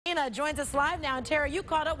Molina joins us live now. And Tara, you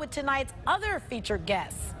caught up with tonight's other featured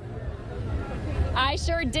guests. I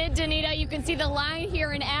sure did, Danita. You can see the line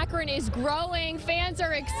here in Akron is growing. Fans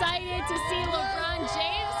are excited to see LeBron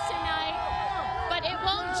James tonight. But it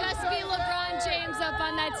won't just be LeBron James up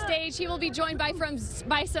on that stage. He will be joined by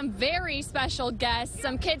some very special guests,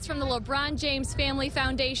 some kids from the LeBron James Family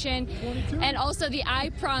Foundation and also the I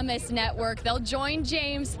Promise Network. They'll join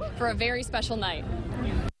James for a very special night.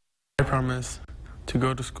 I promise to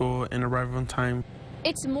go to school and arrive on time.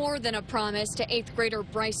 It's more than a promise to 8th grader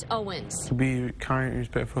Bryce Owens. To be kind and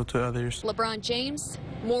respectful to others. LeBron James,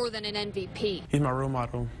 more than an MVP. He's my role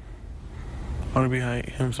model. I want to be like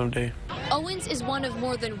him someday. Owens is one of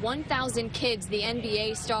more than 1,000 kids the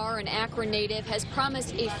NBA star and Akron native has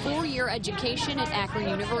promised a 4-year education at Akron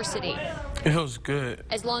University. It feels good.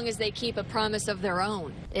 As long as they keep a promise of their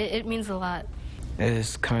own. It means a lot.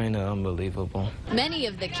 It's kind of unbelievable. Many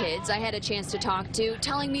of the kids I had a chance to talk to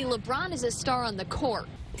telling me LeBron is a star on the court.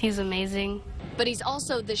 He's amazing. But he's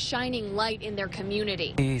also the shining light in their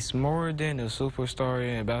community. He's more than a superstar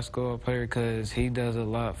and a basketball player because he does a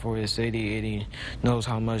lot for his city and he knows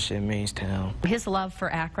how much it means to him. His love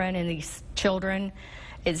for Akron and these children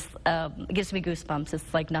gives me goosebumps.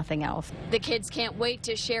 It's like nothing else. The kids can't wait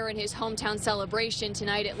to share in his hometown celebration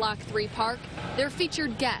tonight at Lock 3 Park. They're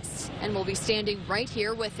featured guests and will be standing right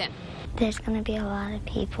here with him. There's going to be a lot of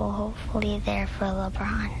people hopefully there for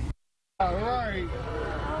LeBron. All right.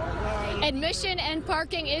 Admission and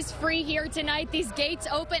parking is free here tonight. These gates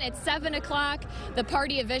open at 7 o'clock. The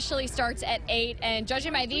party officially starts at 8. And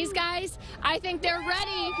judging by these guys, I think they're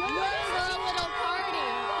ready for a little party.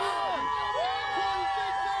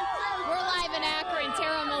 We're live in Akron.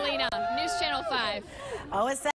 Tara Molina, News Channel 5. Oh, it's